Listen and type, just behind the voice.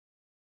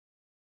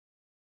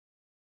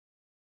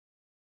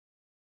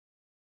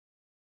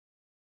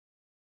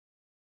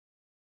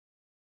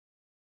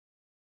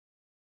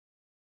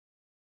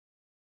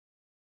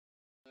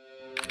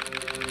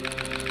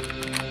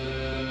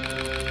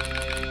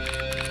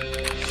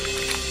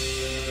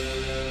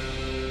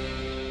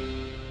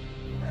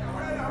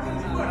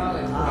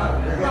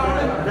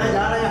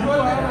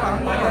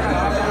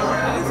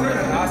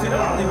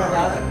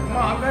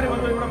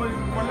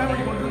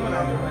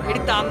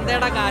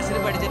തന്തയുടെ കാശിന്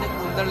പഠിച്ചതിന്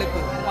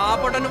കുന്തള്ളിപ്പ്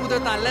പാവപ്പെട്ടവന്റെ മുതൽ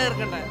തല്ല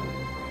തീർക്കണ്ടേ.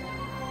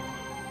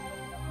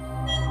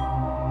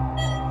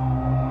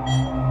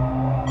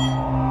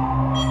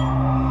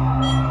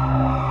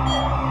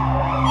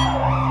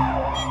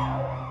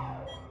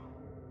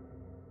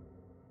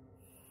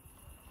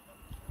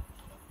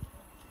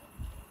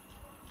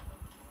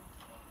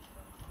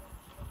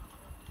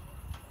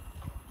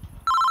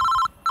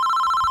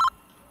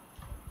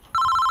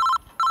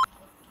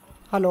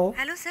 Hello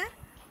hello sir.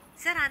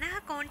 Sir Anaha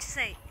conscious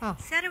ആയി.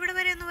 സർ ഇവിടെ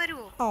വരെ ഒന്ന്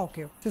വരുമോ?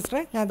 ഓക്കെ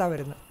സിസ്റ്ററെ, ഞാൻ ഇതാ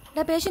വരുന്നു.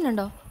 പേഷ്യന്റ്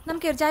ഉണ്ടോ?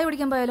 നമുക്ക് ഒരു ചായ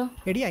കുടിക്കാൻ പോയാലോ?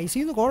 എടി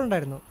ഐസിന്ന് കോൾ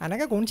ഉണ്ടായിരുന്നു.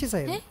 അനക കോൺഷ്യസ്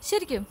ആയിരുന്നു.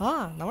 ശരിക്കും? ആ,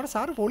 നമ്മുടെ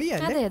സാറ്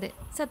പൊളിയല്ലേ? അതെ അതെ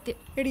സത്യം.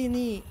 എടി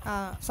നീ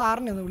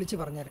സാറിനെ ഒന്ന് വിളിച്ച്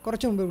പറഞ്ഞാൽ.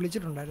 കുറച്ച് മുമ്പ്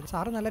വിളിച്ചിട്ടുണ്ടായിരുന്നു.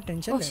 സാറ് നല്ല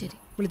ടെൻഷൻ.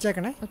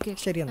 വിളിച്ചേക്കണേ.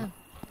 ശരി എന്നാ.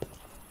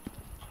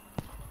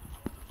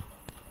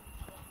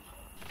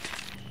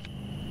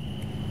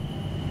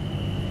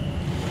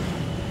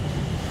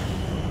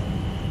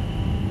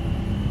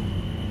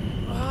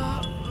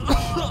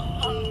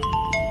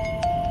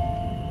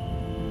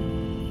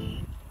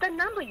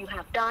 number you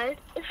have dialed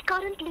is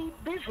currently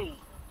busy.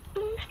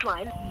 Please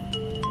try.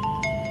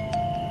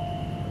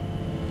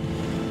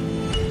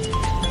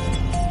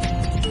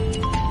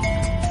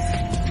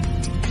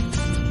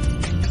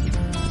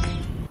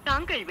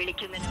 താങ്കൾ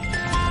വിളിക്കുന്നത്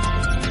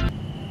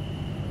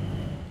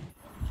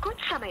കുछ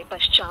समय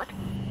पश्चात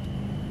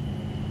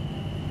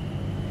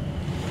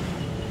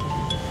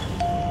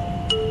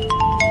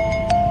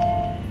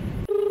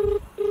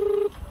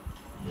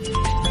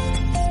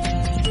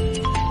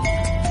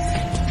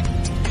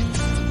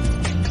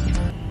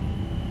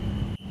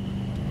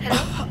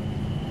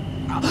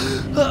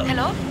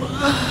ഹലോ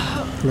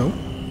ഹലോ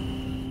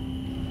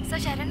സർ,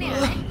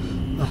 ശരണ്യാണ്.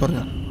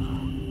 പറഞ്ഞോ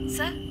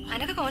സർ,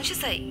 അനക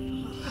കോൺഷ്യസ് ആയി.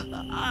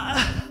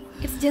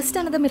 It's just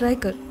another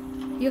miracle.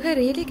 You have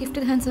really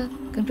gifted hands, sir.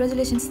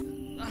 Congratulations.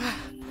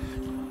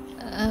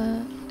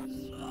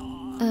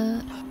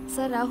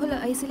 Sir, Rahul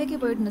ICലേക്ക്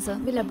പോയിട്ടുണ്ട് sir.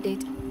 Will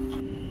update.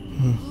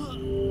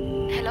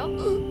 Hello?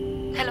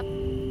 Hello?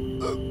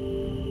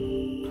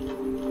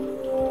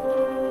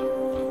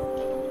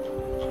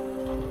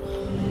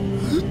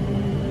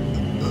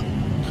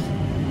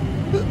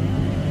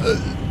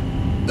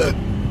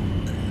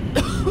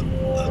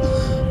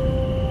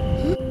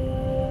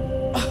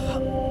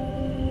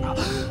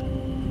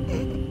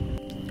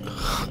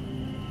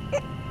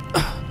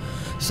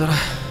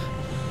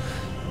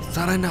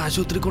 സാറേ എന്നെ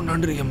ആശുപത്രി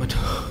കൊണ്ടാണ്ടിരിക്കാൻ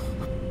പറ്റുമോ?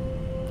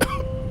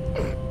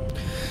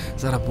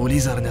 സാറേ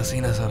പോലീസ് അറിഞ്ഞ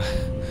സീനാ സാറേ,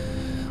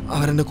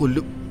 അവരെന്നെ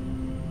കൊല്ലും.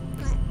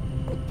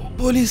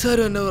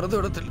 പോലീസുകാരും എന്നെ വെറുതെ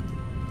വിടത്തില്ല.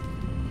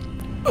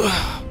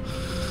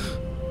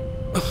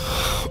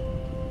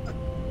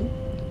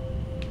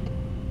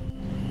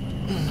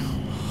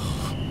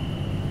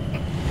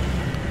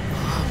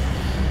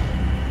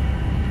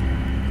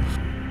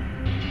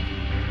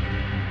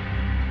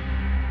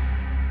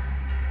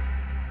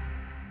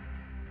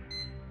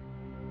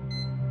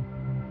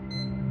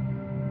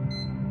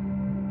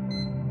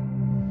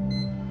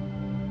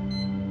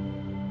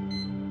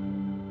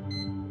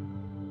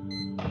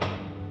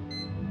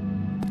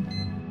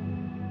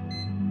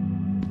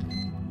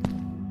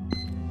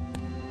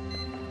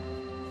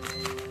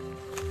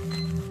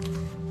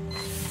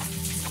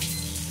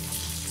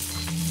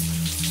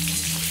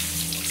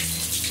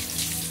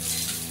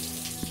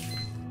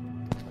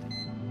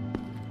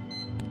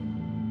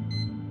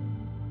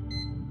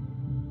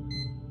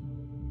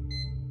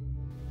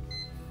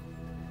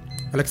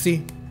 Alexei,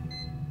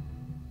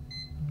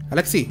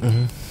 Alexei,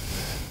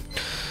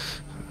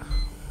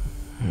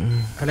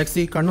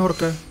 Alexei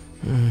കണ്ണൂർക്ക്.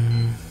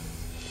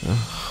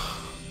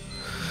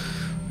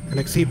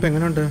 അലക്സി ഇപ്പം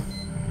എങ്ങനെയുണ്ട്?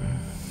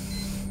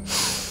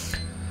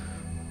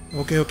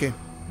 Okay okay,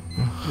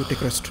 you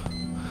take rest.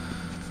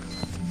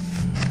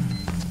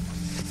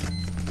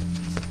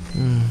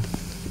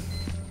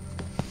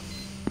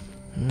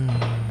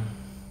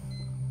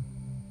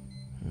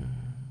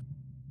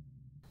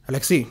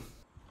 Alexei,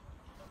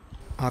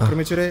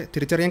 ആക്രമിച്ചവരെ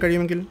തിരിച്ചറിയാൻ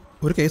കഴിയുമെങ്കിൽ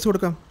ഒരു കേസ്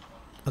കൊടുക്കാം.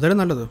 അതല്ലേ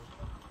നല്ലത്.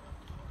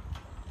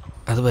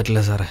 അത്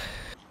പറ്റില്ല സാറേ.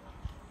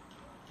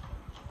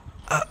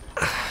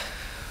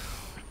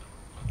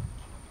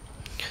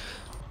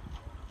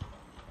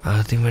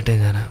 ആദ്യമായിട്ടേ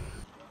ഞാൻ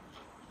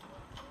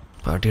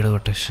പാർട്ടിയുടെ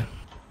കൊട്ടേഷൻ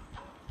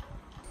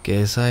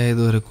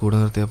കേസായത് ഒരു കൂടെ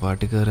നിർത്തിയ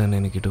പാർട്ടിക്കാരൻ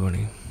എനിക്കിട്ട്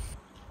പണി.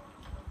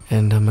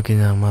 എൻ്റെ അമ്മയ്ക്ക്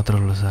ഞാൻ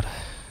മാത്രമേ ഉള്ളൂ സാറേ.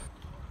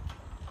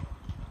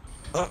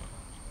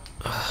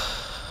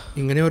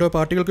 ഇങ്ങനെ ഓരോ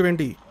പാർട്ടികൾക്ക്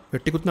വേണ്ടി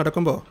വെട്ടിക്കുത്ത്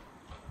നടക്കുമ്പോൾ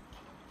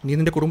നീ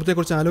നിൻ്റെ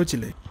കുടുംബത്തെക്കുറിച്ച്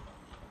ആലോചിച്ചില്ലേ?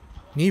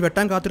 നീ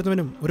വെട്ടാൻ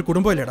കാത്തിരുന്നവനും ഒരു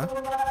കുടുംബമല്ലേടാ?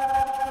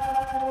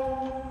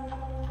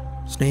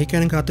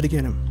 സ്നേഹിക്കാനും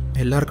കാത്തിരിക്കാനും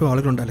എല്ലാവർക്കും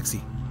ആളുകളുണ്ട് അലക്സി.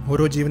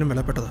 ഓരോ ജീവനും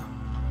വിലപ്പെട്ടതാ.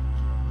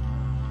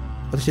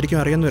 അത്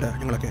ശരിക്കും അറിയുന്നവരാ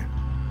ഞങ്ങളൊക്കെ.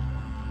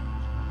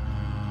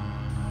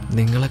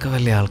 നിങ്ങളൊക്കെ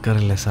വലിയ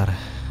ആൾക്കാരല്ലേ സാറേ.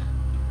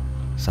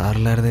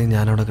 സാറില്ലായിരുന്നെങ്കിൽ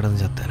ഞാനവിടെ കിടന്ന്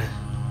ചത്തേനെ.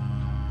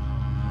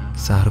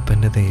 സാറിപ്പം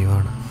എൻ്റെ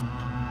ദൈവമാണ്.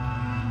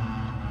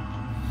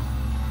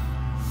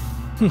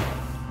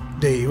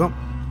 ദൈവം?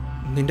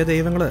 നിന്റെ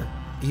ദൈവങ്ങൾ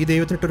ഈ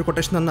ദൈവത്തിനിട്ടൊരു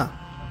കൊട്ടേഷൻ തന്നാ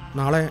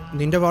നാളെ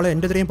നിന്റെ വാളെ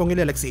എൻ്റെ എതിരെയും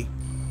പൊങ്ങില്ലേ അലക്സി?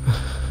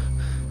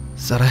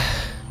 സാറേ,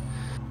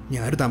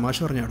 ഞാനൊരു തമാശ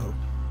പറഞ്ഞാടോ.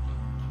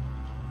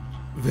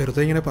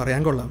 വെറുതെ ഇങ്ങനെ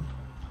പറയാൻ കൊള്ളാം,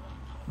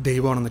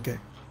 ദൈവമാണെന്നൊക്കെ.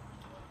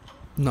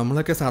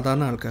 നമ്മളൊക്കെ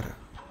സാധാരണ ആൾക്കാരാണ്,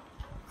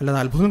 അല്ലാതെ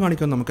അത്ഭുതം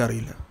കാണിക്കുമെന്ന്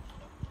നമുക്കറിയില്ല.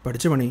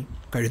 പഠിച്ച പണി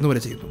കഴിയുന്ന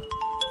പോലെ ചെയ്യുന്നു.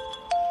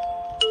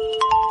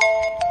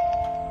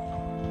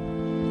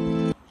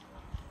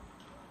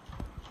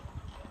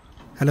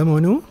 ഹലോ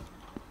മോനു,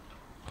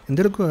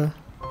 എന്തെടുക്കുക?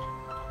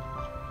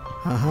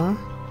 ആഹാ,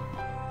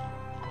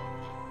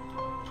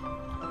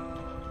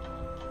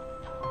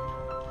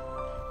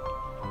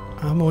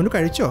 ആ മോനു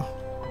കഴിച്ചോ?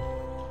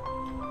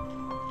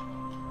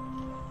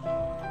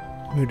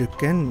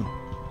 മിടുക്കൻ.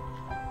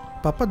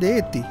 പപ്പ ദേ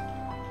എത്തി.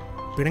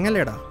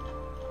 പിണങ്ങല്ലേടാ?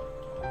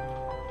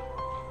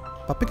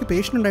 പപ്പയ്ക്ക്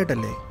പേഷ്യൻ്റ്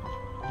ഉണ്ടായിട്ടല്ലേ?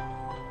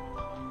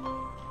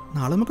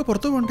 നാളെ നമുക്ക്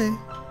പുറത്തു പോകണ്ടേ?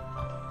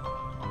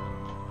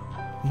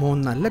 മോൻ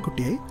നല്ല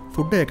കുട്ടിയായി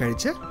ഫുഡൊക്കെ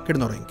കഴിച്ച്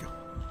കിടന്നുറങ്ങിക്കോ.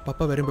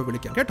 പപ്പ വരുമ്പോൾ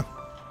വിളിക്കാം കേട്ടോ.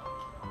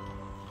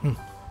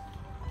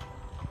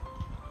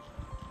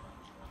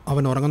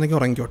 അവൻ ഉറങ്ങുന്നെങ്കിൽ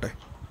ഉറങ്ങിക്കോട്ടെ.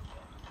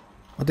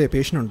 അതെ,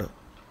 പേഷ്യൻ്റ് ഉണ്ട്.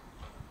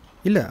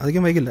 ഇല്ല,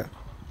 അധികം വൈകില്ല.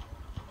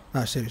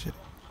 ആ ശരി ശരി.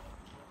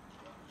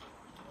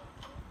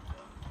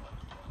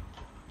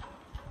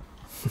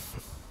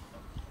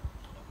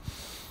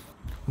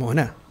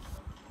 മോനാ,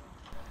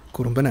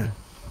 കുറുമ്പനാ.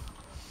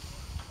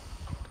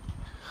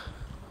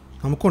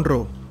 നമുക്കുണ്ടോ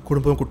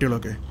കുടുംബവും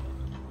കുട്ടികളൊക്കെ?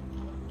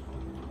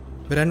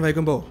 വരാൻ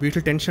വൈകുമ്പോൾ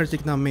വീട്ടിൽ ടെൻഷൻ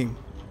അടിച്ചിരിക്കുന്ന അമ്മയും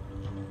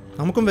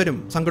നമുക്കും വരും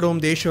സങ്കടവും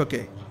ദേഷ്യമൊക്കെ.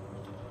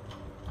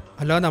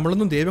 അല്ലാതെ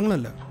നമ്മളൊന്നും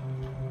ദൈവങ്ങളല്ല.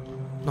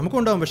 നമുക്കും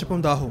ഉണ്ടാവും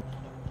വിശപ്പും ദാഹവും.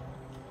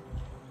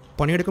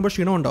 പണിയെടുക്കുമ്പോൾ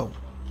ക്ഷീണം ഉണ്ടാവും.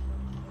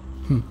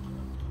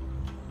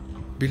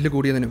 ബില്ല്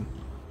കൂടിയതിനും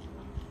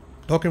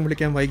ഡോക്ടറെ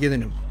വിളിക്കാൻ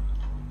വൈകിയതിനും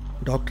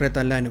ഡോക്ടറെ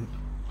തല്ലാനും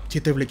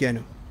ചീത്ത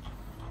വിളിക്കാനും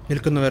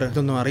നിൽക്കുന്നവർ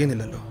ഇതൊന്നും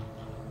അറിയുന്നില്ലല്ലോ.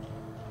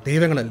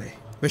 ദൈവങ്ങളല്ലേ,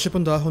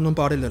 വിശപ്പും ദാഹമൊന്നും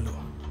പാടില്ലല്ലോ.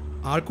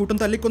 ആൾക്കൂട്ടം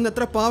തല്ലിക്കൊന്ന്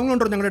എത്ര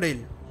പാവങ്ങളുണ്ടോ ഞങ്ങളുടെ ഇടയിൽ.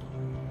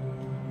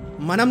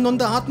 മനം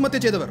നൊന്ത് ആത്മഹത്യ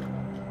ചെയ്തവർ,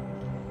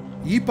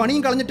 ഈ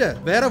പണിയും കളഞ്ഞിട്ട്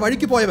വേറെ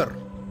വഴിക്ക് പോയവർ.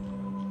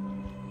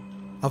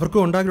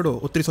 അവർക്കും ഉണ്ടാകില്ലോ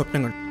ഒത്തിരി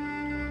സ്വപ്നങ്ങൾ.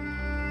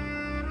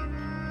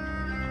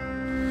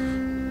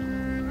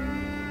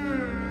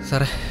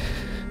 സാറേ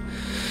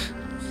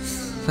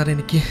സാറേ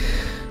എനിക്ക്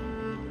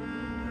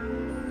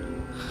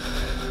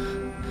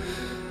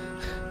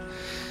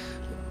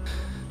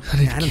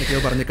ഞാനെന്തൊക്കെയോ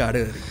പറഞ്ഞ് കാട്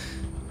കയറി.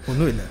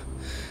 ഒന്നുമില്ല,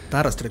 താ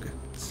റെസ്റ്റ് എടുക്ക്.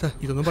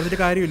 ഇതൊന്നും പറഞ്ഞിട്ട്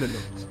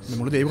കാര്യമില്ലല്ലോ,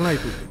 നമ്മൾ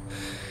ദൈവങ്ങളായിപ്പോയി.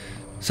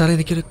 സാറേ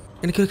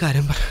എനിക്കൊരു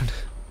കാര്യം പറയാനുണ്ട്.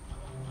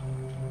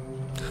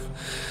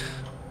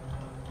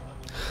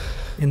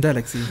 എന്താ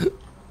അലക്സി,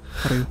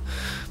 പറയൂ.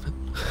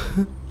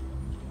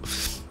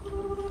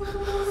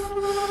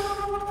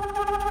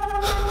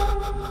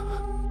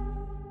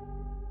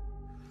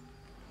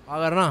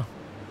 ആ കാരണ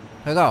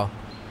കേക്കാവോ?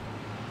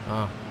 ആ,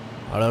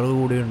 ആളുകൾ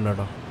കൂടിയിട്ടുണ്ട്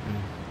കേട്ടോ.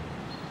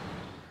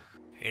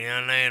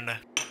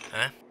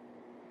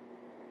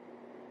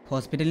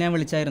 ഹോസ്പിറ്റലിൽ ഞാൻ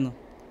വിളിച്ചായിരുന്നു.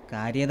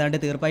 കാര്യം ഏതാണ്ട്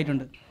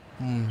തീർപ്പായിട്ടുണ്ട്.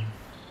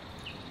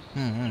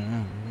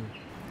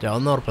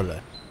 ചാവുന്ന ഉറപ്പല്ലേ?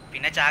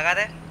 പിന്നെ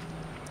ചാകാതെ.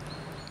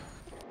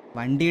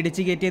 വണ്ടി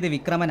ഇടിച്ച് കയറ്റിയത്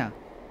വിക്രമനാ.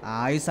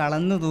 ആയുസ്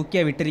അളന്നു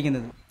തൂക്കിയാ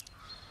വിട്ടിരിക്കുന്നത്.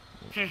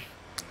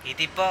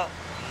 ഇതിപ്പോ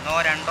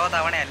 1-2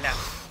 തവണയല്ല,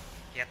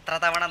 എത്ര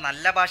തവണ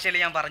നല്ല ഭാഷയിൽ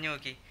ഞാൻ പറഞ്ഞു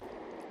നോക്കി,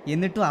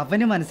 എന്നിട്ടും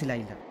അവന്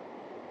മനസ്സിലായില്ല.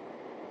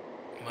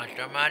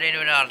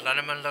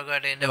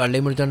 വള്ളി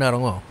വിളിച്ചോണ്ട്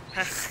ഇറങ്ങോ?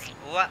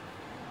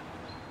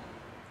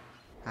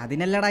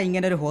 അതിനല്ലടാ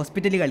ഇങ്ങനെ ഒരു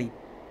ഹോസ്പിറ്റൽ കളി.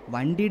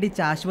 വണ്ടി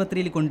ഇടിച്ച്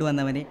ആശുപത്രിയിൽ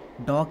കൊണ്ടുവന്നവനെ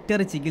ഡോക്ടർ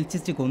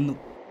ചികിത്സിച്ച് കൊന്നു.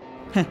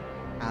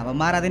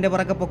 അവന്മാർ അതിൻ്റെ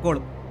പുറക്കെ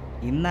പൊക്കോളും.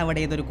 ഇന്ന് അവിടെ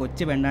ഏതൊരു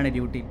കൊച്ചു പെണ്ണാണ്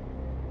ഡ്യൂട്ടി.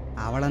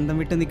 അവളന്തം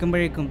വിട്ട്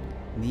നിൽക്കുമ്പോഴേക്കും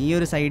നീ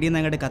ഒരു സൈഡിൽ നിന്ന്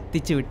അങ്ങോട്ട്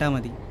കത്തിച്ച് വിട്ടാൽ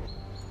മതി.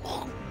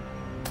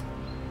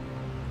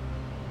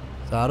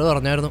 സാറ്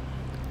പറഞ്ഞായിരുന്നു,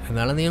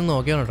 എന്നാലും നീ ഒന്ന്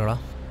നോക്കിയാ കേട്ടോടാ.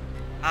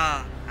 ആ,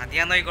 അത്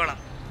ഞാൻ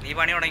നോക്കിക്കോളാം. നീ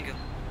പണി തുടങ്ങിക്കോ.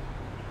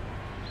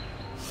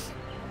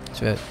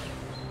 ശരി.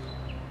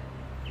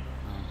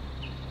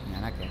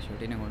 ഞാൻ ആ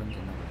കാഷ്വാലിറ്റീനെ കൊണ്ടും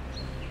ചെന്നു.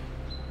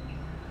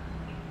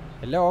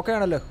 എല്ലാം ഓക്കെ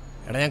ആണല്ലോ?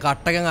 എടാ, ഞാൻ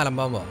കട്ടയ്ക്കാൻ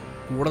കലമ്പാൻ പോവാ,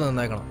 കൂടെ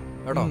നിന്നേക്കണം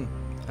കേട്ടോ.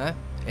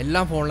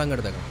 എല്ലാം ഫോണിലങ്ങ്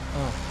എടുത്തേക്കണം.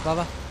 ആ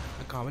വാ.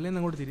 കവലയിൽ നിന്ന്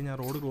അങ്ങോട്ട് തിരിഞ്ഞാൽ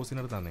റോഡ് ക്രോസ്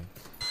ചെയ്യുന്നിടത്താന്നേ.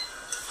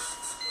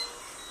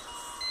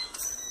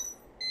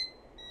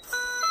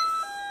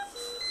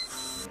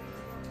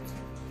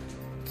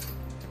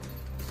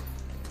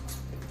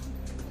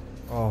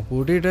 ഓ,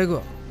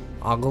 പൂട്ടിയിട്ടേക്കുവാ.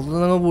 അകത്ത്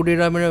നിങ്ങൾ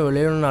പൂട്ടിയിട്ടാൽ പിന്നെ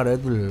വെളിയിലൊന്നും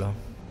അറിയത്തില്ലല്ലോ.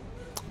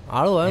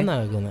 ആള് പോയെന്നാ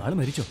കേൾക്കുന്നത്. ആള്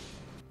മരിച്ചോ?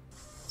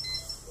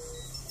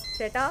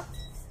 ചേട്ടാ,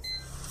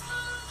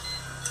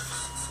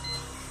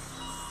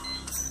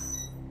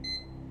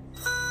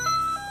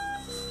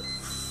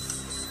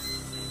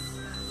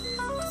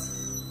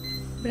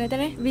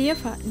 ബ്രദറെ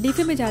VF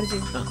DPM ചാർജ്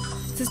ചെയ്യും.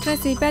 സിസ്റ്ററെ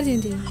CPR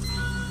ചെയ്യും.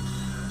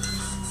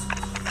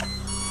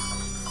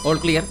 All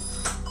clear.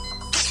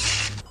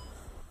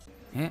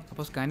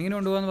 അപ്പോൾ സ്കാനിങ്ങിന്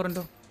കൊണ്ടുപോകാന്ന്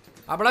പറഞ്ഞോ?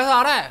 അപ്പോളേ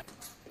സാറേ,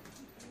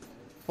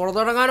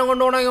 പുറത്തോട്ടെങ്ങാനും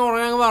കൊണ്ടുപോകണമെങ്കിൽ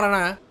ഉറങ്ങാൻ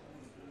പറയണേ.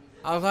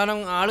 അവസാനം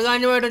ആള്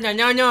കാഞ്ഞു പോയിട്ട്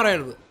ഞഞ്ഞ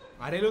പറയരുത്.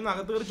 ആരെങ്കിലും ഒന്ന്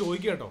അകത്ത് കയറി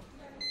ചോദിക്കുക കേട്ടോ.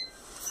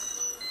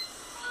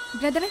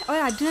 ബ്രദറെ,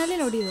 ഒരു അഡ്രിനാലിൻ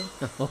ലോഡ് ചെയ്തോ?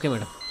 Okay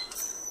madam.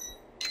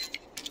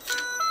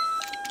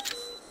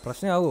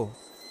 പ്രശ്നമാവോ?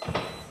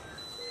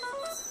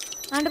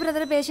 ആണ്ട്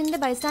ബ്രദർ പേഷ്യന്റിന്റെ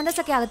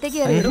ബൈസ്റ്റാൻഡേഴ്സ് ഒക്കെ അകത്തേക്ക്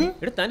കയറിയിരുന്നു.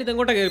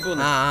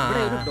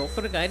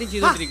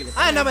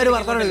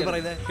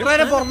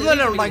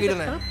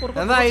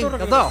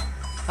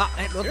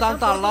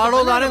 തള്ളാടോ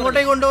താൻ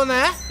എങ്ങോട്ടേക്ക്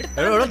കൊണ്ടുപോന്നേ?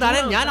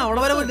 ഞാൻ അവിടെ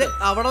വരെ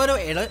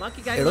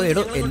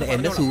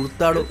എന്റെ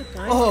സുഹൃത്താടോ.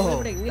 ഓഹോ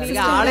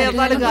ആളെ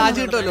എന്നാലും കാശ്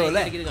കിട്ടുമല്ലോ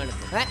അല്ലേ?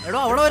 എടോ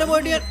അവിടെ വരെ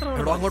പോയിട്ട്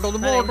എടോ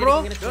അങ്ങോട്ടൊന്നും പോട്ടോ.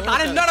 താൻ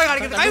എന്താണ്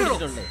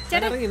കാണിക്കുന്നത്?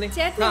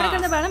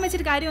 ചേട്ടൻ വെള്ളം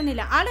വെച്ചിട്ട്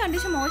കാര്യമൊന്നുമില്ല. ആള്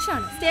കണ്ടീഷൻ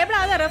മോശമാണ്. സ്റ്റേബിൾ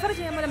ആകാതെ റെഫർ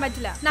ചെയ്യാൻ പോലും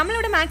പറ്റില്ല.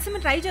 നമ്മളിവിടെ മാക്സിമം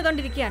ട്രൈ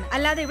ചെയ്തോണ്ടിരിക്കുകയാണ്.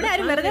 അല്ലാതെ ഇവിടെ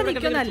ആരും വെറുതെ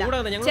നിൽക്കുന്നല്ല.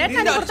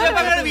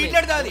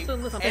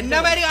 എന്നെ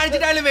പേര്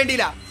കാണിച്ചിട്ടാലും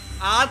വേണ്ടിയില്ല.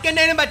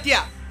 ആർക്കെന്തായാലും പറ്റിയ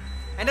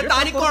എന്റെ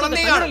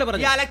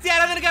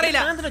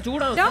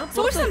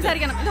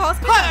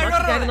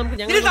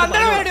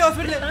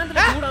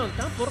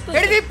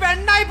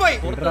പെണ്ണായി പോയി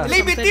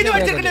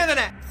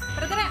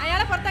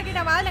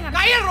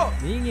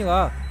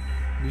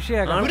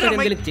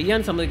ചെയ്യാൻ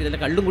സമ്മതിക്കുന്നില്ല.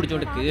 കള്ളും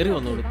കുടിച്ചോണ്ട് കേറി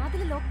വന്നോളൂ.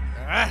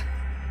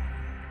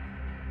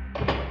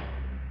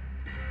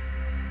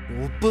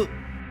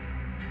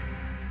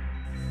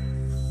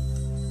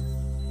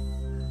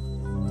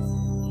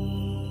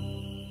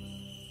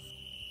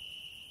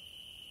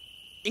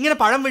 ഇങ്ങനെ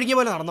പഴം വിഴുങ്ങിയ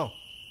പോലെ നടന്നോ?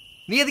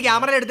 നീ അത്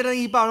ക്യാമറ എടുത്തിട്ട്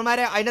ഈ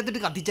പഴന്മാരെ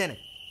അതിനകത്തിട്ട് കത്തിച്ചേനെ.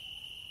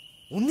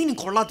 ഒന്നിനും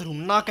കൊള്ളാത്തൊരു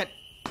ഉണ്ണാക്കൻ.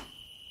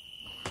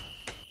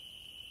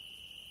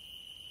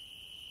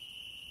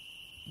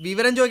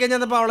 വിവരം ചോദിക്കാൻ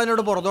ചെന്നപ്പോൾ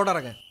അവളെന്നോട് പുറത്തോട്ട്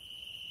ഇറങ്ങാൻ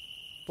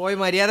പോയി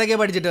മര്യാദയൊക്കെ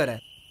പഠിച്ചിട്ട് വരാൻ.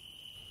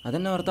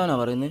 അതെന്നെ വർത്താനാ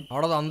പറയുന്നത്?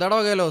 അവിടെ തന്തയുടെ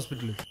വകയല്ലോ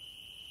ഹോസ്പിറ്റലിൽ.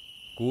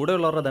 കൂടെ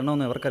ഉള്ളവരുടെ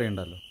ദണ്ണമൊന്നും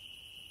ഇവർക്കറിയണ്ടല്ലോ.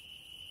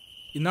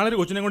 ഇന്നാളൊരു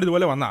കൊച്ചിനെ കൊണ്ട്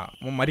ഇതുപോലെ വന്നാ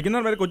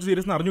മരിക്കുന്നവർ വരെ കൊച്ചു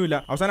സീരിയസ് അറിഞ്ഞില്ല.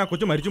 അവസാനം ആ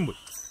കൊച്ചു മരിച്ചും പോയി.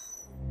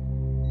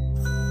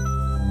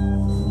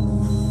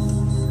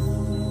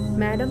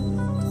 മാഡം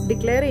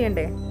ഡിക്ലെയർ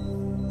ചെയ്യണ്ടേ?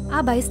 ആ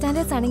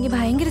ബൈസ്റ്റാൻഡേഴ്സ് ആണെങ്കിൽ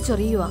ഭയങ്കര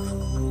ചൊറിയുവാ.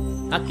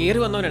 ആ കേറി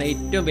വന്നവനാണ്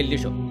ഏറ്റവും വലിയ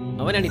ഷോ.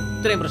 അവനാണ്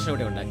ഇത്രയും പ്രശ്നം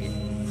ഇവിടെ ഉണ്ടാക്കിയത്.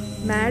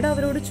 മാഡം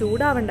അവരോട്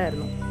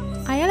ചൂടാവണ്ടായിരുന്നു.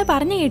 അയാള്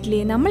പറഞ്ഞു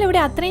കേട്ടില്ലേ, നമ്മളിവിടെ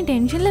അത്രയും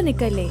ടെൻഷനിൽ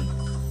നിൽക്കല്ലേ.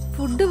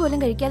 ഫുഡ് പോലും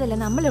കഴിക്കാതല്ലേ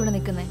നമ്മളിവിടെ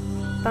നിൽക്കുന്നേ.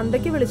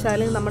 തന്തയ്ക്ക്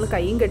വിളിച്ചാലും നമ്മൾ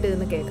കൈയും കെട്ടി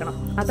നിന്ന് കേൾക്കണം.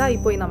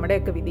 അതായിപ്പോയി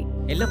നമ്മുടെയൊക്കെ വിധി.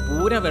 എല്ലാം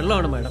പൂര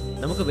വെള്ളമാണ് മാഡം.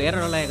 നമുക്ക്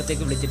വേറൊരാളെ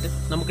അകത്തേക്ക് വിളിച്ചിട്ട്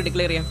നമുക്ക്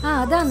ഡിക്ലെയർ ചെയ്യാം. ആ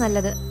അതാ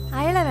നല്ലത്.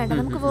 അയാളെ വേണ്ട,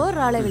 നമുക്ക്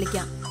വേറൊരാളെ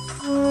വിളിക്കാം.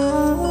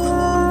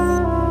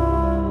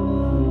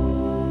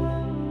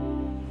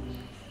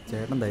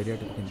 ചേട്ടൻ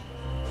ധൈര്യമായിട്ട്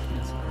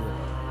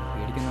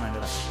പേടിക്കുന്ന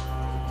വേണ്ടടാ.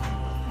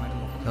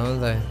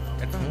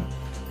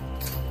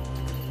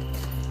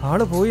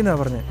 ആള് പോയി എന്നാ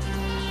പറഞ്ഞേ.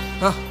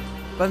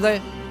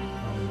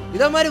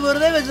 ഇതന്മാര്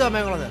വെറുതെ വെച്ച്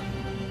സമയങ്ങളത്.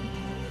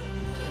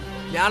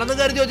 ഞാനൊന്നും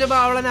കരുതി വെച്ചപ്പോ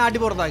അവളെ ആട്ടി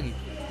പുറത്താക്കി.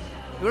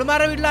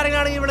 ഇവളുമാരുടെ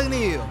വീട്ടിലിറങ്ങുകയാണെങ്കിൽ ഇവിടെ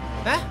ഇങ്ങനെ ചെയ്യോ?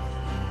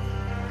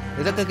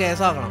 ഇതൊക്കെ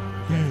കേസാക്കണം.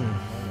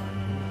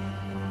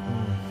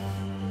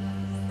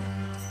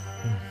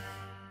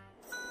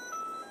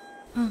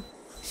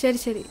 ശരി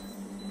ശരി.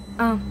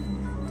 ആ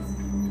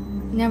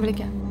ഞാൻ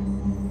വിളിക്കാം.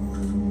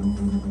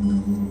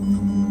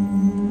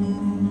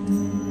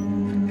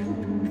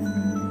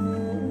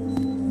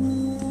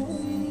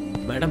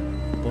 മാഡം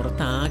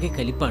പുറത്താകെ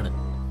കലിപ്പാണ്,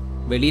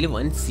 വെളിയിൽ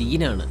വൻ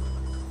സീനാണ്.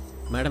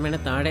 മാഡം വേണേ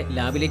താഴെ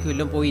ലാബിലേക്ക്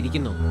വല്ലതും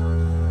പോയിരിക്കുന്നോ?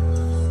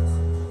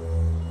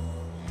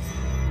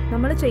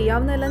 നമ്മൾ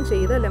ചെയ്യാവുന്നതെല്ലാം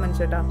ചെയ്തല്ലേ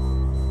മനുഷ്യട്ടാ.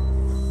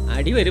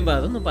 അടി വരുമ്പോ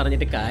അതൊന്നും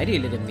പറഞ്ഞിട്ട്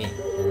കാര്യമില്ല രമ്യ.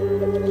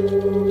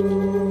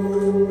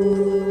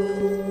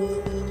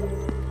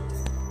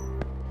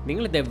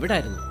 നിങ്ങളിത്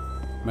എവിടായിരുന്നു?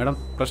 മാഡം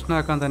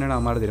പ്രശ്നമാക്കാൻ തന്നെയാണ്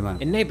അമ്മയുടെ തീരുമാനം.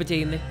 എന്നാ ഇപ്പൊ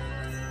ചെയ്യുന്നേ?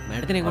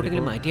 മാഡത്തിന്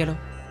എങ്ങോട്ടെങ്കിലും മാറ്റിയാലോ?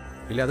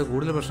 ഇല്ല, അത്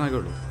കൂടുതൽ പ്രശ്നമാക്കേ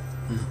ഉള്ളൂ.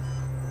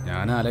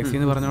 ഞാൻ അലക്സി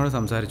എന്ന് പറഞ്ഞോട്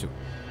സംസാരിച്ചു.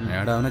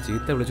 മാഡം അവനെ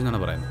ചീത്ത വിളിച്ചു എന്നാണ്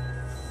പറയുന്നത്.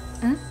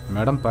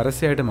 മാഡം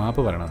പരസ്യമായിട്ട്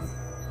മാപ്പ് പറയണം.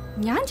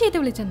 ഞാൻ ചീത്ത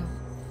വിളിച്ചെന്നോ?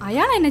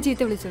 അയാളാ എന്നെ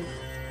ചീത്ത വിളിച്ചത്.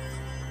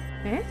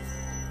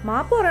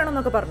 മാപ്പ്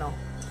പറയണമെന്നൊക്കെ പറഞ്ഞോ?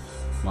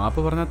 മാപ്പ്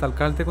പറഞ്ഞാൽ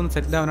തൽക്കാലത്തേക്കൊന്ന്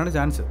സെറ്റിൽ ആവാനാണ്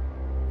ചാൻസ്.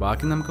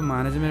 ബാക്കി നമുക്ക്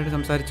മാനേജ്മെന്റായിട്ട്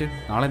സംസാരിച്ച്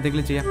നാളെ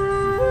എന്തെങ്കിലും ചെയ്യാം.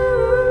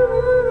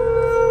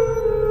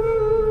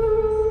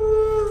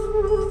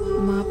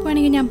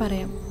 മാപ്പാണെങ്കിൽ ഞാൻ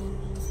പറയാം.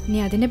 ഇനി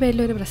അതിന്റെ പേരിൽ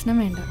ഒരു പ്രശ്നം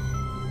വേണ്ട.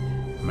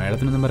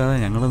 മാഡത്തിനൊന്നും പറയാതെ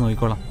ഞങ്ങൾ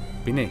നോക്കിക്കോളാം.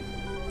 പിന്നെ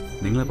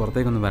നിങ്ങൾ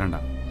പുറത്തേക്കൊന്നും വരണ്ട.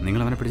 നിങ്ങൾ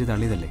അവനെ പിടിച്ച്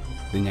തള്ളിയതല്ലേ,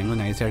 ഇത് ഞങ്ങൾ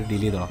നൈസായിട്ട്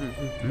ഡീൽ ചെയ്തോളാം.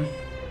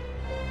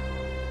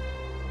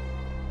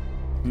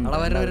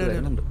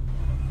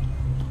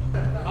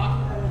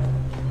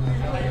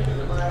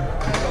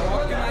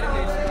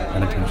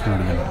 ടെൻഷൻ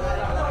അടിക്കണ്ട.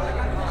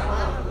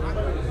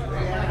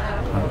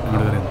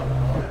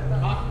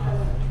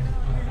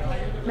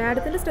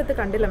 മാഡത്തിന്റെ സ്ഥലത്ത്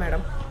കണ്ടില്ല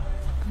മാഡം.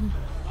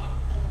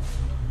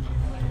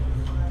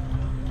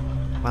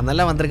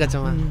 വന്നല്ല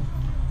മന്ത്രിക്കച്ചമ്മ.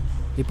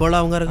 ഇപ്പോൾ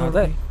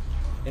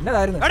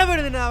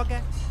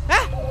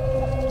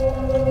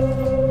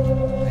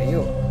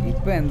അയ്യോ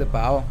ഇപ്പൊ എന്ത്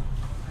പാവം.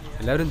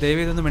 എല്ലാവരും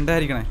ദയവ് ഇതൊന്നും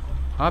മിണ്ടായിരിക്കണേ.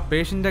 ആ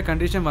പേഷ്യൻ്റെ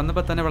കണ്ടീഷൻ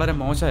വന്നപ്പോൾ തന്നെ വളരെ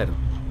മോശമായിരുന്നു.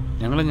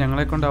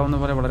 ഞങ്ങളെ കൊണ്ടാവുന്ന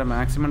പോലെ വളരെ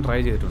മാക്സിമം ട്രൈ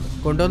ചെയ്തിട്ടുണ്ട്.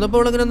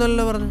 കൊണ്ടുവന്നപ്പോൾ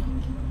ഇങ്ങനെയൊന്നുമല്ലോ പറഞ്ഞു.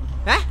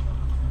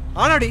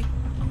 ആണോടി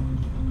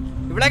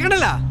ഇവിടെ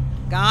കണ്ടല്ല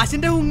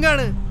കാശിന്റെ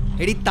ഹുങ്കാണ്.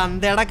 എടി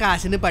തന്തയുടെ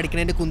കാശിന്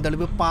പഠിക്കണതിന്റെ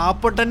കുന്തളിപ്പ്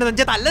പാവപ്പെട്ടെന്ന്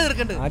വെച്ചാൽ തല്ല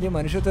തീർക്കണ്ട്. ആദ്യം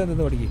മനുഷ്യത്വം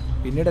നിന്ന് പഠിക്കും,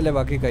 പിന്നീടല്ലേ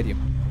ബാക്കി കാര്യം.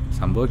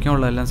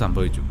 സംഭവിക്കാനുള്ളതെല്ലാം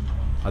സംഭവിച്ചു.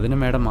 അതിന്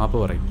മാഡം മാപ്പ്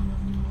പറയും.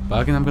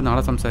 ബാക്കി നമുക്ക്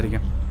നാളെ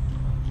സംസാരിക്കാം.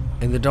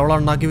 എന്നിട്ട് അവളെ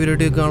ഉണ്ടാക്കി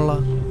വിരട്ടി വെക്കാനുള്ള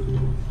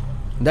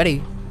എന്താടി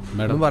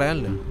മാഡം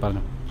പറയാനല്ലേ?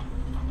 പറഞ്ഞു.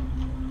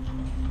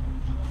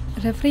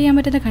 റെഫർ ചെയ്യാൻ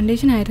പറ്റുന്ന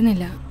കണ്ടീഷൻ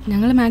ആയിരുന്നില്ല.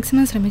 ഞങ്ങൾ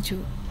മാക്സിമം ശ്രമിച്ചു.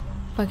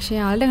 പക്ഷേ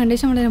ആളുടെ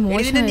കണ്ടീഷൻ വളരെ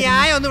മോശമായിരുന്നു.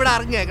 ന്യായം ഒന്നും ഇവിടെ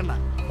അറിഞ്ഞു കേൾക്കണ്ട.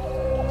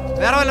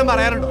 വേറെ വല്ലതും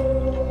പറയാറുണ്ടോ?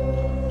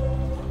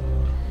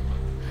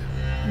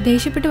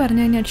 ദേഷ്യപ്പെട്ട്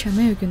പറഞ്ഞാൽ ഞാൻ ക്ഷമ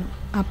ചോദിക്കുന്നു.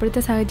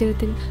 അപ്പോഴത്തെ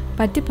സാഹചര്യത്തിൽ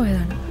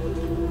പറ്റിപ്പോയതാണ്.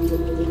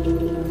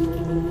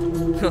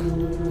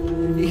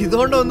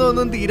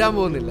 ഇതുകൊണ്ടൊന്നും തീരാൻ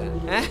പോകുന്നില്ല.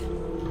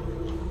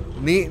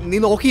 നീ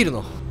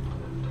നോക്കിയിരുന്നോ?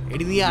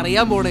 എടി നീ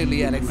അറിയാൻ പോണേ ഉള്ളൂ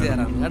ഈ അലക്സ്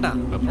ആരാണ് കേട്ടാ.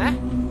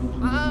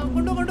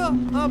 കൊണ്ടോ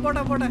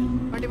പോട്ടെ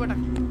വണ്ടി പോട്ടെ.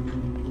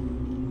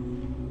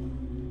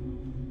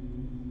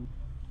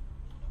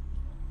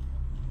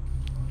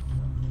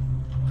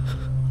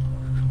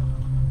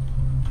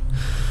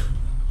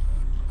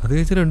 അത്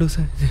കഴിച്ച് 2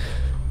 ദിവസം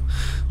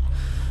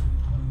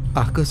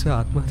ആർക്കൊക്കെ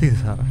ആത്മഹത്യ ചെയ്തു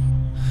സാറേ.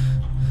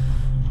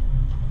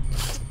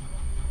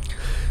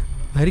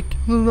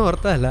 മരിക്കുന്നൊന്നും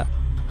ഓർത്തല്ല,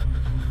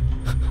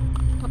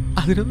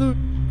 അതിനൊന്നും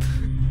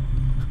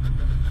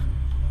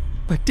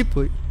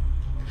പറ്റിപ്പോയി.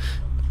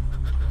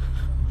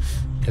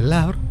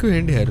 എല്ലാവർക്കും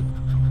വേണ്ടിയായിരുന്നു.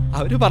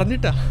 അവര്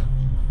പറഞ്ഞിട്ടാ.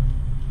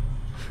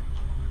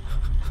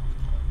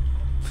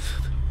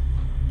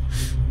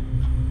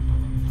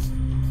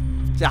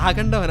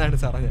 ചാകണ്ടവനാണ്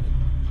സാറേ ഞാൻ.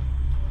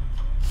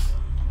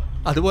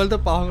 അതുപോലത്തെ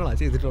പാവങ്ങളാണ്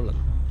ചെയ്തിട്ടുള്ളത്.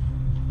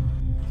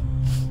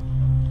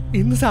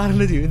 ഇന്ന്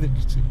സാറിന്റെ ജീവൻ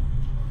രക്ഷിച്ചു.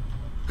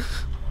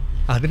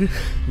 അതിന്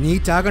നീ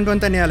ചാകണ്ടവൻ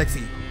തന്നെയാ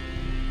അലക്സി.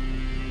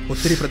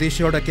 ഒത്തിരി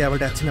പ്രതീക്ഷയോടൊക്കെ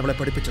അവളുടെ അച്ഛൻ അവളെ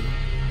പഠിപ്പിച്ചത്.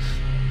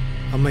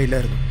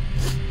 അമ്മയില്ലായിരുന്നു.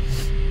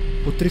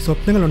 ഒത്തിരി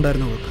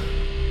സ്വപ്നങ്ങളുണ്ടായിരുന്നു അവൾക്ക്.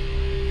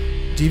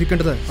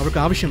 ജീവിക്കേണ്ടത് അവൾക്ക്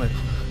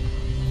ആവശ്യമായിരുന്നു.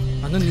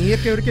 അന്ന്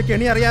നീയൊക്കെ ഒരിക്കൽ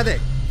കെണി അറിയാതെ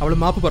അവൾ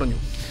മാപ്പ് പറഞ്ഞു.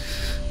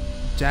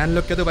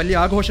 ചാനലൊക്കെ അത് വലിയ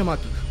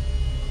ആഘോഷമാക്കി.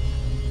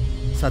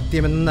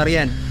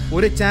 സത്യമെന്നറിയാൻ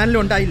ഒരു ചാനലും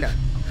ഉണ്ടായില്ല,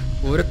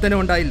 ഒരുത്തനും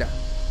ഉണ്ടായില്ല.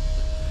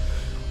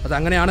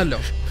 അതങ്ങനെയാണല്ലോ.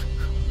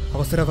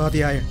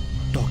 അവസരവാദിയായ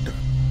ഡോക്ടർ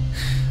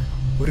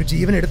ഒരു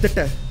ജീവൻ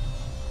എടുത്തിട്ട്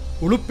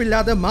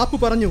ഉളുപ്പില്ലാതെ മാപ്പ്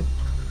പറഞ്ഞു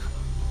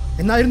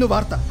എന്നായിരുന്നു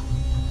വാർത്ത.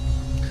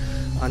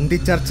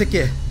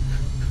 അന്തിച്ചർച്ചയ്ക്ക്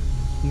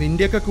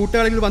നിന്റെയൊക്കെ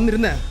കൂട്ടുകാരിൽ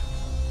വന്നിരുന്ന്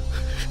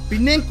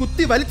പിന്നെയും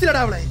കുത്തി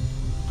വലിച്ചിടാ അവളെ.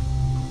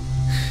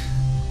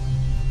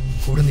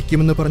 കൂടെ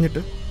നിൽക്കുമെന്ന്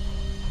പറഞ്ഞിട്ട്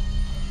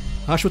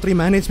ആശുപത്രി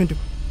മാനേജ്മെന്റും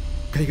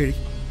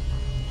കൈകഴുകി.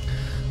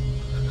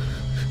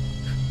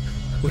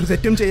 ഒരു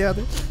തെറ്റും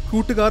ചെയ്യാതെ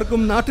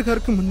കൂട്ടുകാർക്കും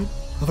നാട്ടുകാർക്കും മുന്നിൽ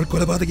അവൾ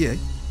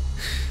കൊലപാതകയായി.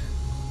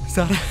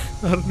 സാറേ,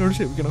 സാറിനോട്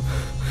ക്ഷമിക്കണം.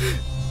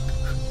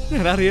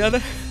 ഞാൻ അറിയാതെ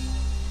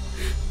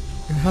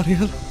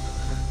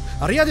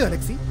അറിയാതെയോ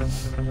അലക്സി?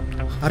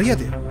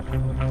 അറിയാതെയോ?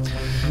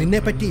 നിന്നെ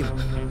പറ്റിയും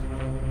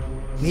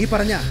നീ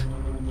പറഞ്ഞ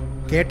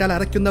കേട്ടാൽ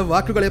അറയ്ക്കുന്ന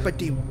വാക്കുകളെ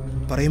പറ്റിയും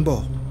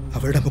പറയുമ്പോൾ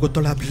അവളുടെ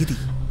മുഖത്തുള്ള ആ ഭീതി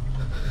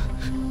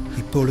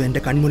ഇപ്പോഴും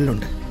എൻ്റെ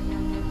കൺമുന്നിലുണ്ട്.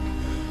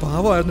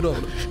 പാവമായിരുന്നല്ലോ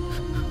അവൾ.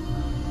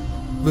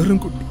 വെറും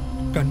കുട്ടി,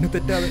 കണ്ണ്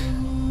തെറ്റാതെ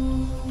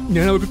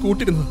ഞാൻ അവൾക്ക്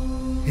കൂട്ടിരുന്നത്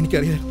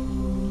എനിക്കറിയായിരുന്നു.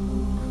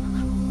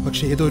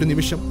 പക്ഷെ ഏതോ ഒരു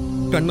നിമിഷം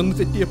കണ്ണൊന്ന്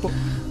തെറ്റിയപ്പോൾ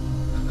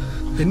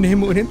എന്നെയും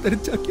മോനെയും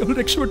തരിച്ചാക്കി അവൾ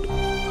രക്ഷപ്പെട്ടു.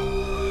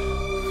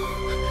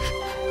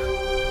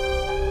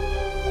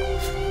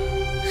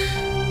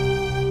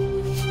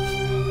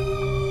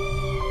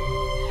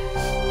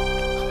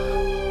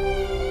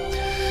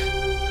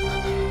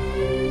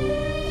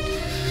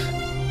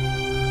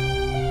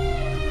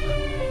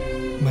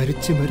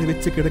 മരിച്ച്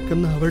മരവിച്ച്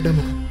കിടക്കുന്ന അവളുടെ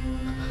മുഖം,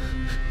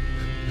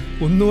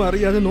 ഒന്നും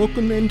അറിയാതെ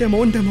നോക്കുന്ന എൻ്റെ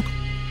മോന്റെ മുഖം,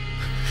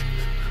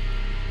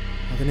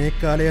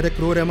 അതിനേക്കാളേറെ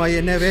ക്രൂരമായി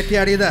എന്നെ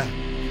വേട്ടയാടിയത്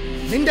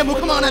നിന്റെ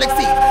മുഖമാണ്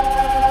അലക്സി.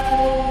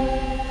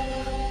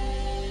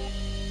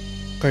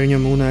 കഴിഞ്ഞ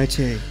 3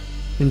 ആഴ്ചയായി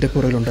നിന്റെ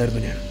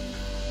പുറകിലുണ്ടായിരുന്നു ഞാൻ.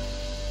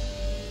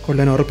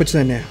 കൊല്ലാൻ ഉറപ്പിച്ചു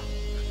തന്നെയാ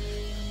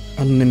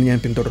അന്ന് നിന്നെ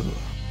ഞാൻ പിന്തുടർന്നത്.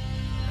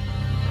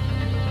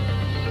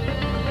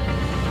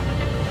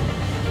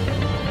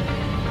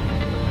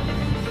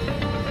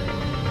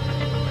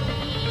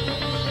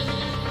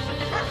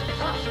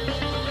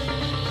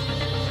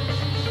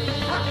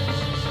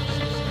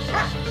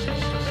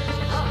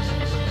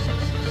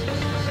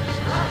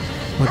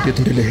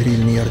 മദ്യത്തിൻ്റെ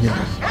ലഹരിയിൽ നീ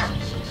അറിഞ്ഞില്ല,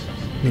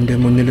 നിന്റെ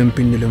മുന്നിലും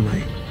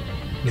പിന്നിലുമായി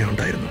ഞാൻ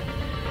ഉണ്ടായിരുന്നു.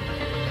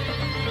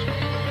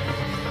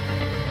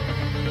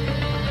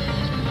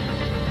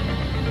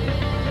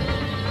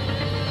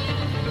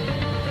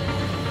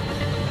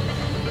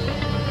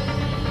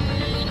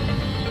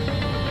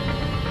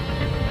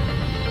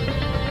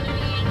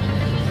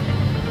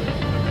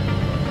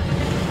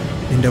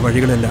 നിന്റെ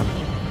വഴികളെല്ലാം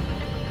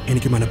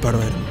എനിക്ക്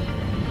മനപ്പാടമായിരുന്നു.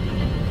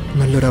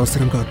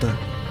 നല്ലൊരവസരം കാത്ത്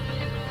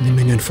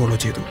നിന്നെ ഞാൻ ഫോളോ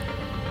ചെയ്തു.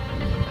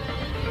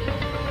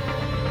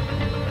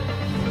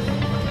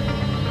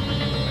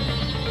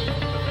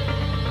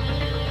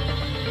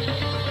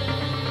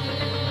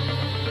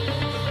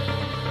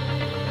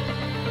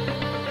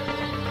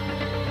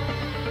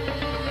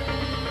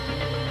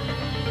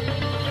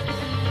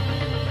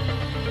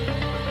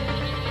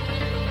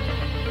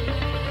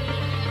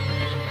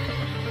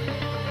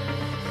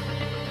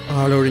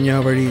 ആളൊഴിഞ്ഞ ആ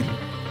വഴിയിൽ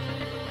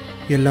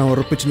എല്ലാം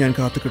ഉറപ്പിച്ച് ഞാൻ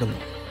കാത്തുകിടന്നു.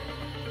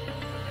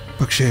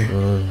 പക്ഷേ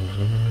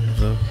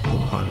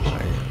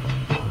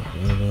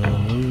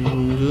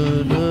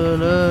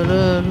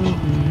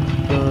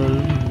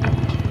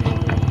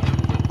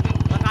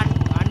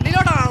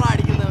കണ്ണിലോട്ടാണല്ലോ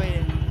അടിക്കുന്നവയെ.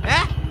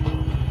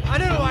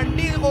 അവനൊരു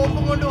വണ്ടി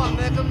കോപ്പും കൊണ്ട്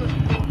വന്നേക്കുന്നു.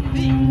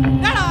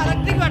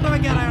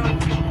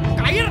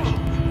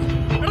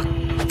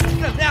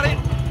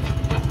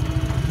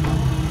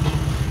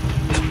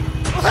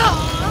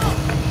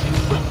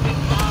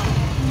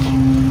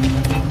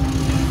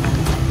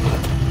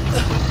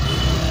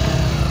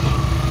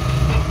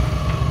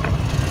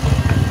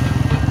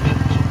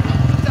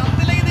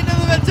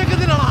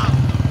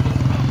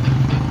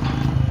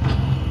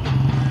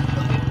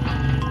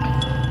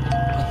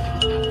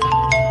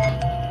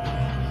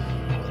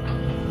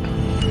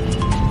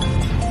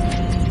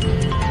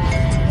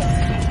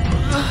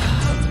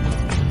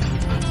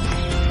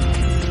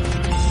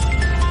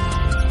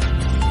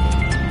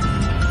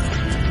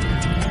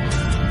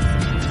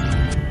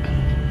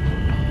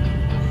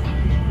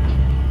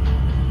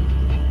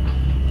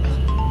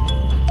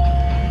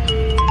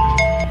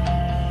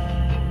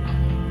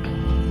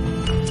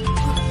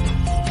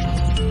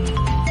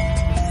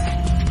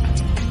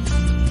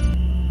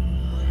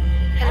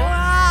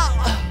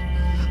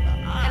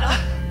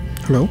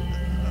 Hello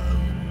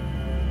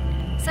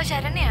sir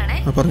ശരണ്യാണേ.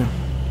 പറഞ്ഞോ.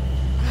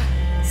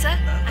 Sir,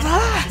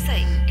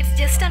 it's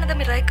just another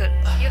miracle.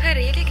 You have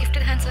really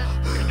gifted hands, sir.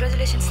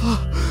 Congratulations.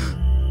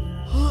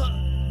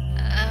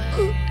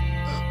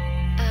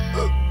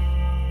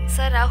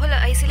 Sir, Rahul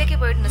ഐസിയിലേക്ക്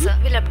പോയിട്ടുണ്ട് sir.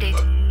 Will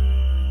update.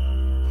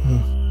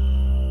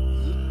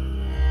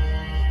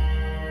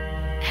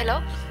 Hello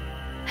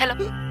hello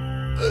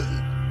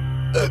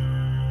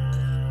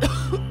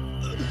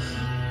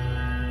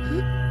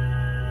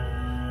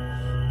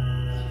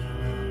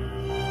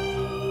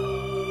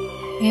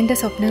എൻ്റെ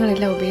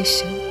സ്വപ്നങ്ങളെല്ലാം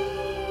ഉപേക്ഷിച്ചു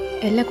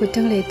എല്ലാ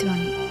കുറ്റങ്ങളും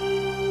ഏറ്റുവാങ്ങി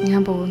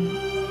ഞാൻ പോകുന്നു.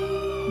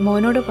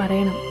 മോനോട്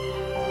പറയണം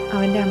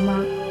അവൻ്റെ അമ്മ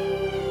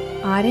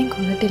ആരെയും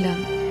കൊന്നിട്ടില്ല.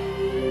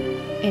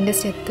 എൻ്റെ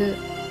സ്വത്ത്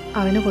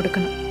അവന്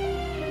കൊടുക്കണം.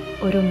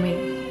 ഒരു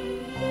ഉമ്മയും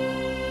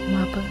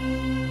മാപ്പ്.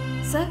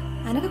 സർ,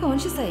 അനക്ക്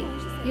കോൺഷ്യസ് ആയി.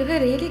 You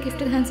have really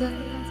gifted hands, sir.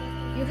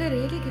 You have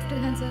really gifted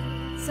hands, sir.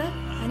 Sir,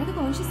 അനക്ക്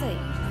കോൺഷ്യസ് ആയി.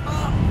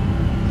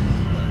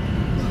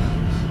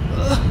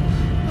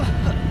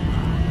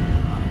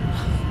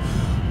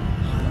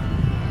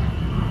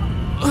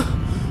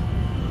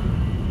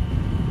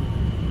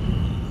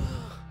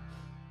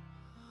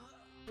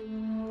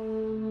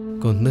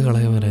 കൊന്നു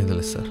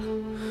കളയാമായിരുന്നല്ലേ സാർ?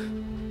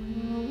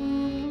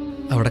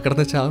 അവിടെ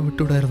കിടന്ന് ചാവ്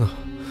വിട്ടുവിടായിരുന്നോ?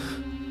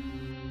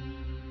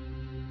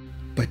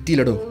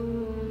 പറ്റിയില്ലടോ.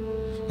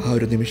 ആ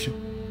ഒരു നിമിഷം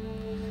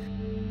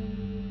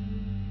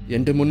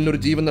എൻ്റെ മുന്നിലൊരു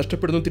ജീവൻ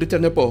നഷ്ടപ്പെടുന്നു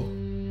തിരിച്ചറിഞ്ഞപ്പോൾ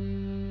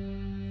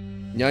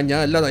ഞാൻ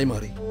അല്ലാതായി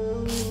മാറി.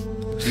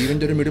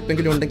 ജീവൻ്റെ ഒരു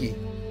മിടുപ്പെങ്കിലും ഉണ്ടെങ്കിൽ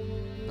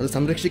അത്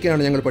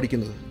സംരക്ഷിക്കാനാണ് ഞങ്ങൾ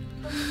പഠിക്കുന്നത്.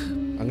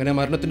 അങ്ങനെ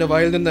മരണത്തിൻ്റെ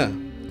വായിൽ നിന്ന്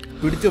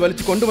പിടിച്ച്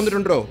വലിച്ചു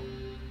കൊണ്ടുവന്നിട്ടുണ്ടോ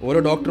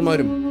ഓരോ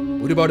ഡോക്ടർമാരും,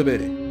 ഒരുപാട്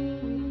പേര്.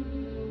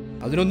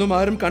 അതിനൊന്നും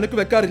ആരും കണക്ക്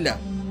വെക്കാറില്ല.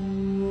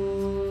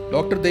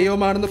 ഡോക്ടർ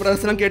ദൈവമാണെന്ന്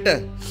പ്രഹസനം കേട്ട്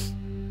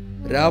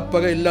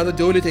രാപ്പക ഇല്ലാതെ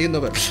ജോലി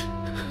ചെയ്യുന്നവർ,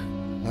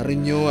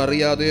 അറിഞ്ഞോ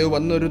അറിയാതെയോ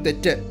വന്നൊരു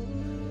തെറ്റ്,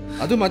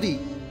 അത് മതി.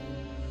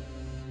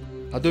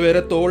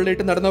 അതുവരെ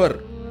തോളിലിട്ട് നടന്നവർ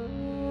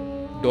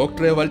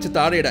ഡോക്ടറെ വലിച്ച്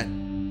താഴെയിടാൻ.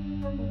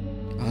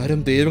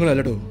 ആരും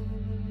ദൈവങ്ങളല്ലടോ.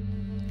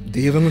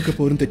 ദൈവങ്ങൾക്ക്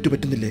പോലും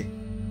തെറ്റുപറ്റുന്നില്ലേ?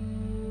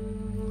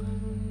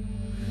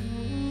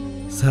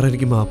 സാർ,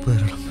 എനിക്ക് മാപ്പ്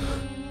തരണം.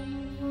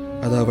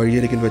 അതാ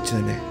വഴിയരികിൽ വെച്ച്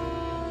തന്നെ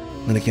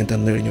നിനക്ക് ഞാൻ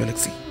തന്നു കഴിഞ്ഞു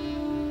അലക്സി.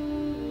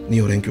 നീ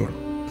ഉറങ്ങിക്കോളൂ.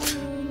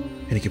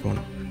 എനിക്ക്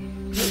പോകണം.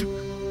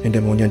 എൻ്റെ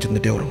മോൻ ഞാൻ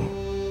ചെന്നിട്ടേ ഉറങ്ങൂ.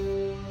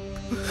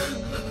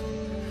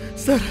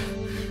 സാർ,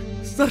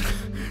 സാർ,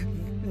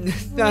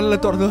 ഞാനല്ല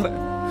തുറന്നു പറയാം.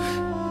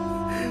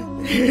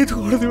 ഏത്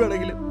കോടതി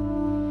വേണമെങ്കിലും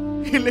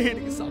ഇല്ലേ,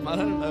 എനിക്ക്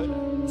സമാധാനം ഉണ്ടാവില്ല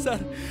സാർ.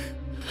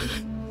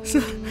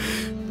 സാർ,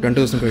 2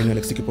 ദിവസം കഴിഞ്ഞ്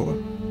അലക്സിക്ക് പോകാം.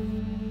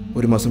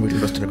 1 മാസം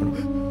വീട്ടിൽ റെസ്റ്റ് എടുക്കണം.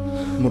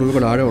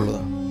 മുറിവുകൾ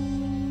ആഴമുള്ളതാ.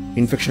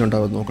 ഇൻഫെക്ഷൻ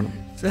ഉണ്ടാവാതെ നോക്കണം.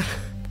 Sir,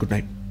 good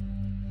night.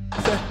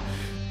 Sir,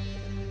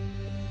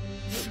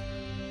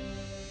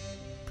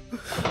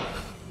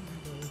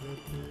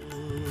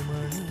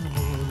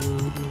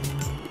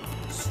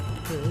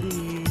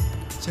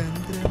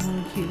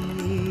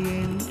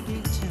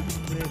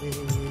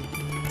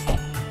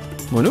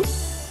 Monu.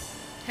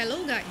 Hello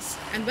guys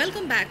and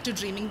welcome back to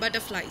Dreaming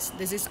Butterflies.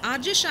 This is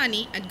RJ Shani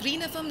at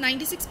Green FM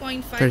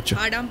 96.5.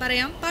 പാടാം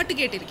പറയാം പാട്ട്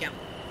കേട്ടിരിക്കാം.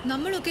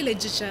 നമ്മളൊക്കെ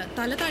ലജ്ജിച്ച്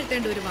തല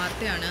താഴ്ത്തേണ്ട ഒരു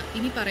വാർത്തയാണ്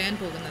ഇനി പറയാൻ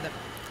പോകുന്നത്.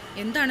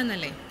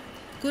 എന്താണെന്നല്ലേ?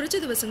 കുറച്ച്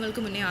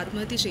ദിവസങ്ങൾക്ക് മുന്നേ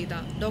ആത്മഹത്യ ചെയ്ത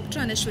ഡോക്ടർ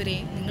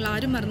അനശ്വരയെ നിങ്ങൾ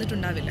ആരും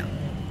മറന്നിട്ടുണ്ടാവില്ല.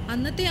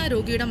 അന്നത്തെ ആ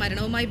രോഗിയുടെ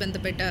മരണവുമായി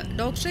ബന്ധപ്പെട്ട്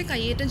ഡോക്ടറെ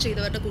കയ്യേറ്റം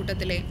ചെയ്തവരുടെ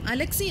കൂട്ടത്തിലെ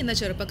അലക്സി എന്ന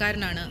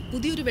ചെറുപ്പക്കാരനാണ്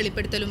പുതിയൊരു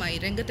വെളിപ്പെടുത്തലുമായി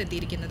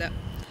രംഗത്തെത്തിയിരിക്കുന്നത്.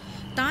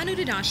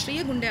 താനൊരു രാഷ്ട്രീയ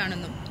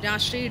ഗുണ്ടയാണെന്നും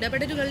രാഷ്ട്രീയ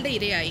ഇടപെടലുകളുടെ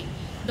ഇരയായി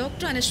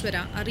ഡോക്ടർ അനശ്വര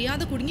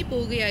അറിയാതെ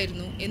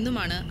കുടുങ്ങിപ്പോവുകയായിരുന്നു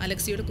എന്നുമാണ്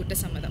അലക്സിയുടെ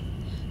കുറ്റസമ്മതം.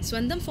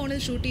 സ്വന്തം ഫോണിൽ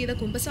ഷൂട്ട് ചെയ്ത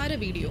കുമ്പസാര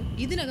വീഡിയോ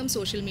ഇതിനകം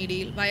സോഷ്യൽ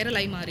മീഡിയയിൽ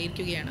വൈറലായി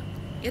മാറിയിരിക്കുകയാണ്.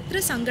 എത്ര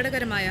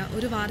സങ്കടകരമായ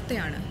ഒരു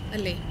വാർത്തയാണ്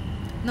അല്ലേ?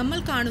 നമ്മൾ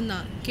കാണുന്ന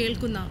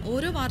കേൾക്കുന്ന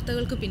ഓരോ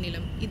വാർത്തകൾക്ക്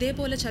പിന്നിലും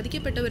ഇതേപോലെ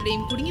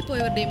ചതിക്കപ്പെട്ടവരുടെയും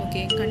കുടുങ്ങിപ്പോയവരുടെയും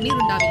ഒക്കെ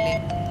കണ്ണീരുണ്ടാവില്ലേ?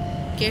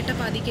 കേട്ട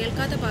പാതി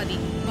കേൾക്കാത്ത പാതി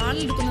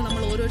വാളെടുക്കുന്ന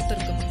നമ്മൾ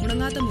ഓരോരുത്തർക്കും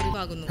ഉണങ്ങാത്ത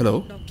മുറിവാകുന്നു.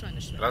 ഡോക്ടർ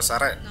അനശ്വര. ഹലോ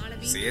സാറേ,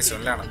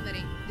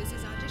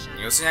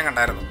 ന്യൂസ് ഞാൻ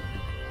കണ്ടായിരുന്നു.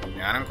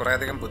 ഞാനും കുറേ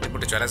അധികം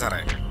ബുദ്ധിമുട്ടിച്ചു അല്ലേ സാറേ?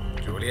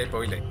 ജോലിയായി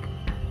പോയില്ലേ?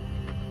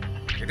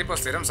 ഇതിപ്പോൾ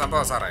സ്ഥിരം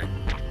സംഭവം സാറേ.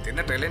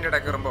 തിന്നിട്ട് എല്ലിൻ്റെ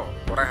ഇടയ്ക്ക് വരുമ്പോൾ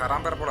കുറേ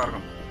ഹറാം പേർപ്പോൾ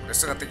ഇറങ്ങും.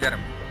 ബസ് കത്തിക്കാനും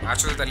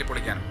ആശുപത്രി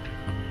തല്ലിപ്പൊളിക്കാനും.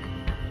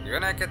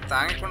 ഇവനെയൊക്കെ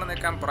താങ്ങിക്കൊണ്ട്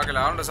നിൽക്കാൻ പുറകിൽ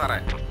ആളുണ്ട് സാറേ.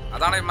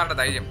 അതാണ് ഇവന്മാരുടെ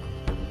ധൈര്യം.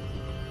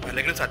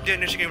 അല്ലെങ്കിൽ സത്യം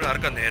അന്വേഷിക്കാൻ ഇവിടെ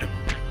ആർക്കാ നേരം?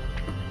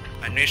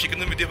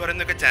 അന്വേഷിക്കുന്ന വിധി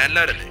പറയുന്നൊക്കെ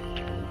ചാനലാരല്ലേ?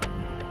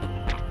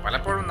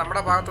 പലപ്പോഴും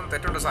നമ്മുടെ ഭാഗത്തും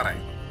തെറ്റുണ്ട് സാറേ.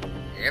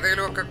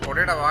 ഏതെങ്കിലുമൊക്കെ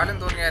കൊടിയുടെ വാലും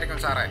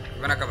തൂങ്ങിയായിരിക്കും സാറേ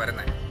ഇവനൊക്കെ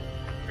വരുന്നത്.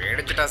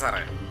 പേടിച്ചിട്ടാ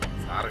സാറേ.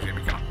 സാറ്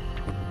ക്ഷമിക്കണം.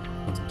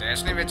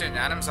 സ്റ്റേഷനിൽ വെച്ച്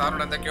ഞാനും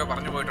സാറിനോട് എന്തൊക്കെയോ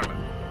പറഞ്ഞു പോയിട്ടുണ്ട്.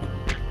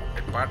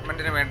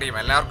 ഡിപ്പാർട്ട്മെന്റിന് വേണ്ടിയും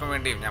എല്ലാവർക്കും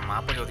വേണ്ടിയും ഞാൻ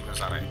മാപ്പ് ചോദിക്കും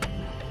സാറേ.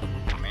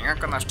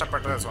 നിങ്ങൾക്ക്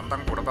നഷ്ടപ്പെട്ടത്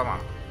സ്വന്തം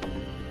കുടുംബമാണ്.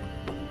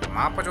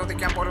 മാപ്പ്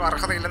ചോദിക്കാൻ പോലും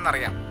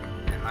അർഹതയില്ലെന്നറിയാം.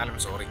 എന്നാലും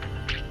സോറി.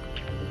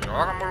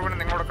 ലോകം മുഴുവൻ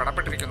നിങ്ങളോട്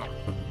കടപ്പെട്ടിരിക്കുന്നു.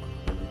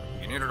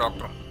 ഇനിയൊരു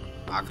ഡോക്ടറും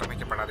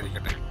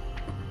ആക്രമിക്കപ്പെടാതിരിക്കട്ടെ.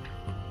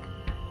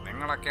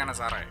 നിങ്ങളൊക്കെയാണ്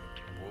സാറേ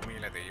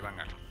ഭൂമിയിലെ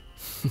ദൈവങ്ങൾ.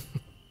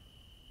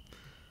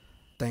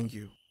 Thank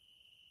you.